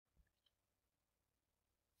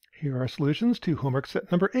Here are solutions to homework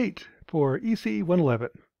set number 8 for ECE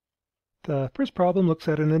 111. The first problem looks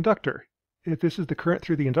at an inductor. If this is the current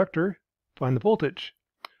through the inductor, find the voltage.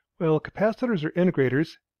 Well, capacitors are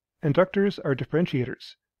integrators, inductors are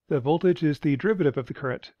differentiators. The voltage is the derivative of the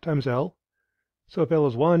current times L. So if L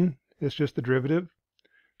is 1, it's just the derivative.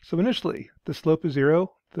 So initially, the slope is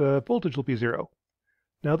 0, the voltage will be 0.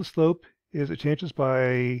 Now the slope it changes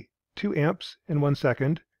by 2 amps in 1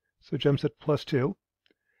 second, so it jumps at plus 2.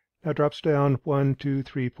 Now drops down 1, 2,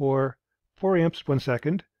 3, 4 amps 1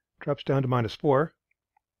 second, drops down to minus 4.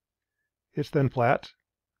 It's then flat.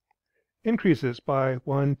 Increases by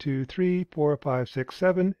 1, 2, 3, 4, 5, 6,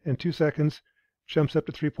 7 in 2 seconds, jumps up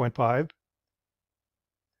to 3.5.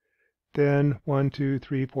 Then 1, 2,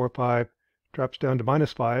 3, 4, 5 drops down to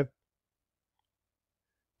minus 5.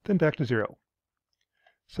 Then back to 0.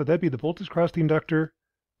 So that'd be the voltage across the inductor.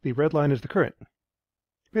 The red line is the current.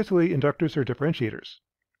 Basically, inductors are differentiators.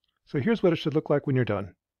 So here's what it should look like when you're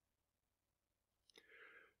done.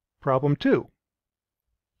 Problem 2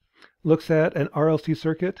 looks at an RLC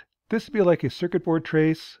circuit. This would be like a circuit board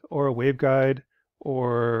trace or a waveguide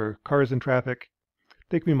or cars in traffic.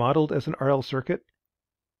 They can be modeled as an RL circuit.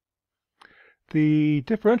 The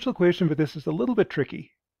differential equation for this is a little bit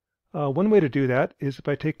tricky. One way to do that is if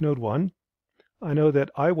I take node 1, I know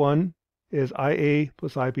that I1 is IA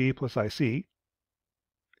plus IB plus IC.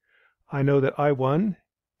 I know that I1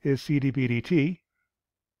 is C dB dt.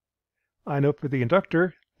 I know for the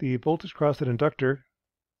inductor, the voltage across that inductor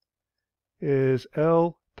is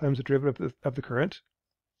L times the derivative of the current.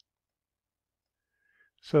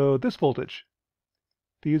 So this voltage,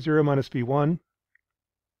 V0 minus V1,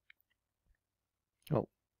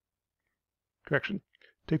 correction,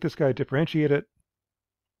 take this guy, differentiate it,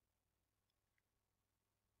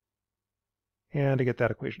 and I get that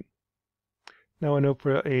equation. Now I know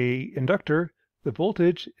for a inductor, the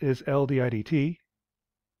voltage is L di dt,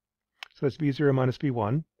 so that's V0 minus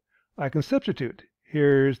V1. I can substitute.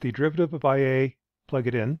 Here's the derivative of IA, plug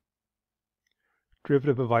it in.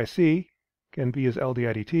 Derivative of IC, again, V is L di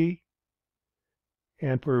dt.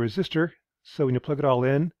 And for a resistor, so when you plug it all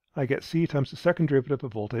in, I get C times the second derivative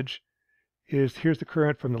of voltage. Here's the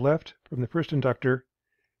current from the left, from the first inductor.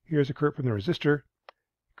 Here's the current from the resistor.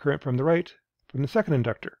 Current from the right, from the second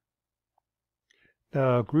inductor.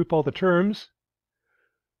 Now group all the terms,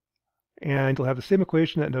 and you'll have the same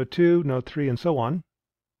equation at node 2, node 3, and so on.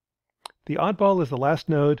 The oddball is the last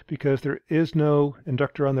node because there is no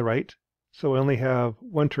inductor on the right, so I only have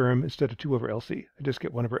one term instead of 2 over LC. I just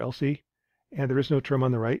get 1 over LC, and there is no term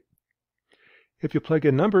on the right. If you plug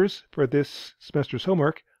in numbers for this semester's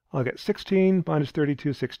homework, I'll get 16 minus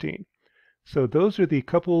 32, 16. So those are the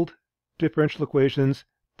coupled differential equations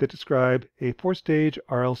that describe a 4-stage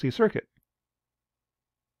RLC circuit.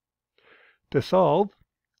 To solve,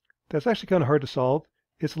 that's actually kind of hard to solve.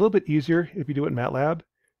 It's a little bit easier if you do it in MATLAB.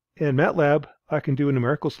 In MATLAB, I can do a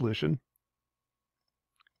numerical solution.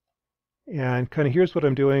 And kind of here's what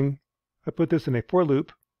I'm doing. I put this in a for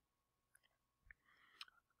loop.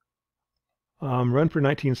 Run for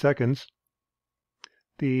 19 seconds.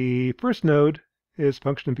 The first node is a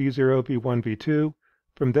function of V0, V1, V2.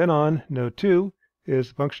 From then on, node 2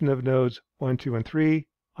 is a function of nodes 1, 2, and 3,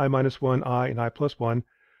 I minus 1, I, and I plus 1.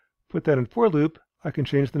 Put that in for loop. I can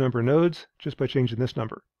change the number of nodes just by changing this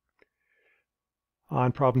number.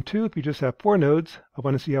 On problem 2, if you just have 4 nodes, I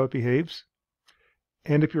want to see how it behaves.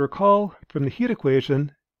 And if you recall from the heat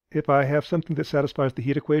equation, if I have something that satisfies the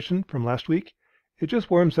heat equation from last week, it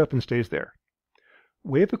just warms up and stays there.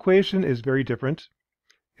 Wave equation is very different.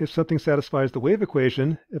 If something satisfies the wave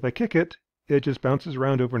equation, if I kick it, it just bounces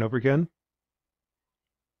around over and over again.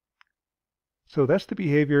 So that's the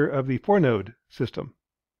behavior of the 4-node system.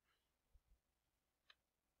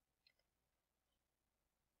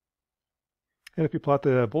 And if you plot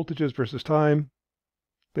the voltages versus time,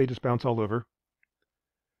 they just bounce all over.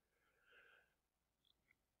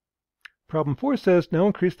 Problem 4 says, now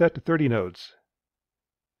increase that to 30 nodes.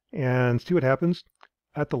 And see what happens.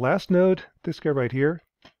 At the last node, this guy right here,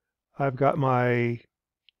 I've got my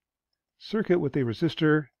circuit with a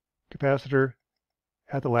resistor, capacitor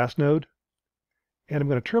at the last node, and I'm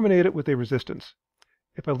going to terminate it with a resistance.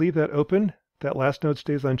 If I leave that open, that last node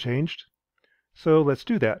stays unchanged. So let's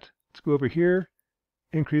do that. Let's go over here,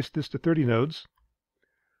 increase this to 30 nodes.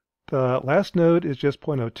 The last node is just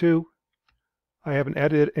 0.02. I haven't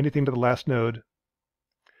added anything to the last node.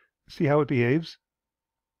 See how it behaves.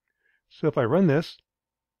 So if I run this,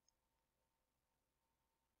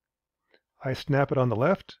 I snap it on the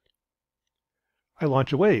left, I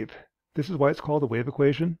launch a wave. This is why it's called a wave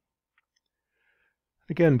equation.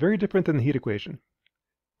 Again, very different than the heat equation.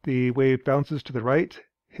 The wave bounces to the right,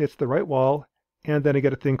 hits the right wall, and then I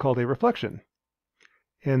get a thing called a reflection.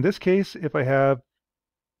 In this case, if I have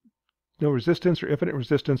no resistance or infinite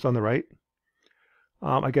resistance on the right,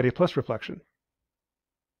 I get a plus reflection.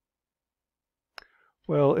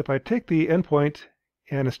 Well, if I take the endpoint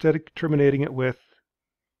and instead of terminating it with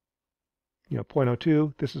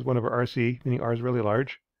 0.02, this is one over RC, meaning R is really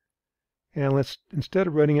large. And let's, instead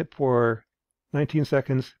of running it for 19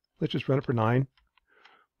 seconds, let's just run it for 9.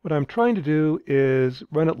 What I'm trying to do is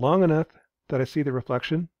run it long enough that I see the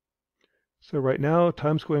reflection. So right now,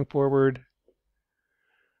 time's going forward.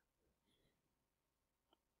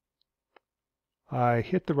 I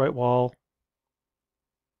hit the right wall.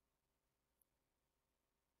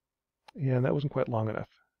 And that wasn't quite long enough.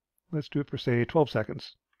 Let's do it for, say, 12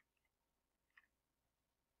 seconds.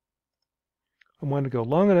 I want to go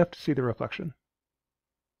long enough to see the reflection.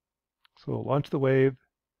 So we'll launch the wave.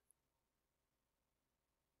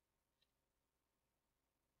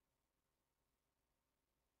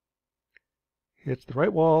 Hits the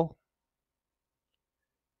right wall.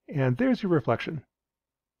 And there's your reflection.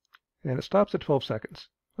 And it stops at 12 seconds.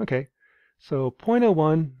 Okay, so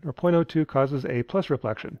 0.01 or 0.02 causes a plus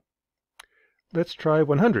reflection. Let's try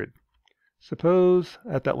 100. Suppose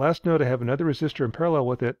at that last node I have another resistor in parallel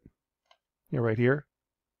with it, right here.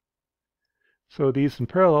 So these in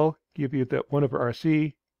parallel give you that 1 over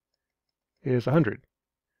RC is 100.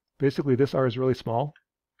 Basically, this R is really small.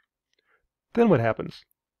 Then what happens?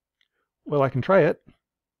 Well, I can try it.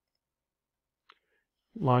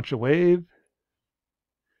 Launch a wave.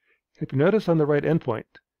 If you notice on the right endpoint,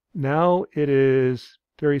 now it is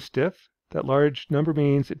very stiff. That large number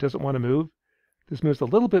means it doesn't want to move. This moves a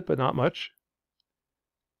little bit, but not much.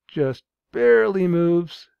 Just barely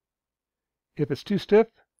moves. If it's too stiff,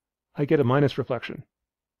 I get a minus reflection.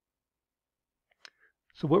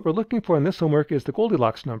 So what we're looking for in this homework is the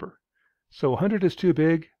Goldilocks number. So 100 is too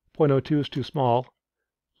big, 0.02 is too small.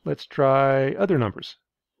 Let's try other numbers.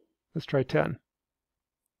 Let's try 10.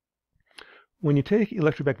 When you take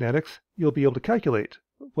electromagnetics, you'll be able to calculate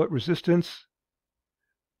what resistance,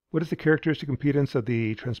 what is the characteristic impedance of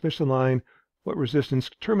the transmission line, what resistance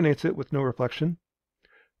terminates it with no reflection.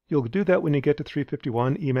 You'll do that when you get to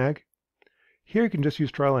 351 EMAG. Here you can just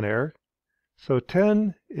use trial and error. So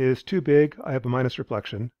 10 is too big, I have a minus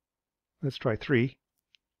reflection. Let's try 3.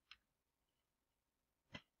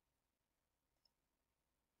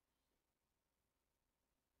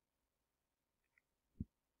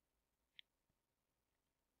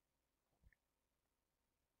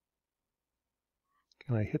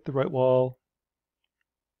 Can I hit the right wall?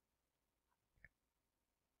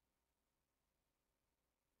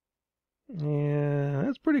 Yeah,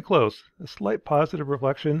 that's pretty close. A slight positive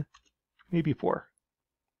reflection, maybe 4.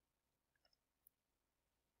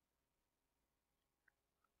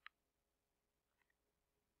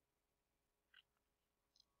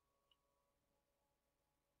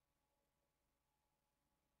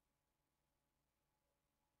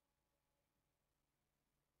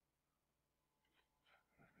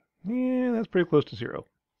 Yeah, that's pretty close to 0.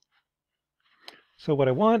 So what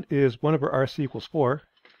I want is 1 over RC equals 4.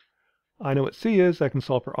 I know what C is, I can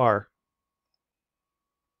solve for R.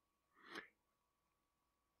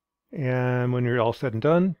 And when you're all said and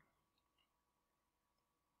done,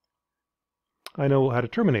 I know how to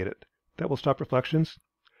terminate it. That will stop reflections.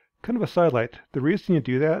 Kind of a sidelight. The reason you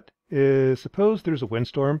do that is suppose there's a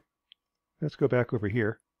windstorm. Let's go back over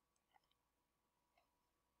here.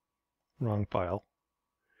 Wrong file.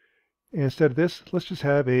 Instead of this, let's just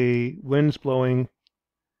have a winds blowing.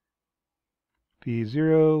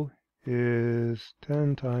 V0 is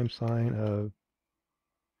 10 times sine of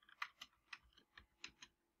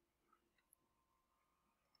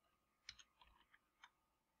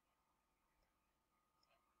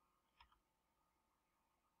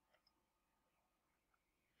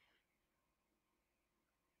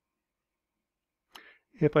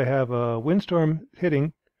if I have a windstorm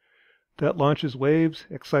hitting, that launches waves,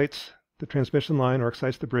 excites the transmission line or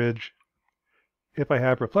excites the bridge. If I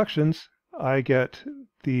have reflections, I get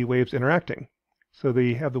the waves interacting. So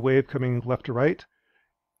they have the wave coming left to right,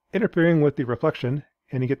 interfering with the reflection,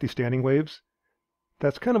 and you get these standing waves.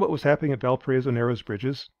 That's kind of what was happening at Valparaiso Narrows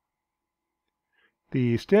bridges.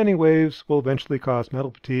 The standing waves will eventually cause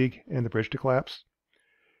metal fatigue and the bridge to collapse.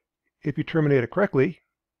 If you terminate it correctly,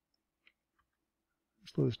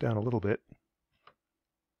 slow this down a little bit.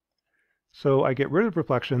 So I get rid of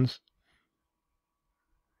reflections.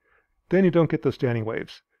 Then you don't get those standing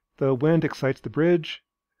waves. The wind excites the bridge.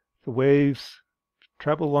 The waves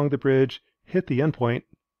travel along the bridge, hit the endpoint.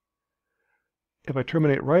 If I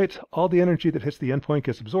terminate right, all the energy that hits the endpoint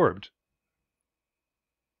gets absorbed.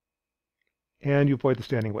 and you avoid the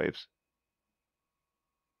standing waves.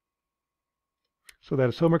 So that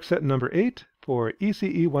is homework set number 8 for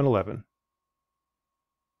ECE 111.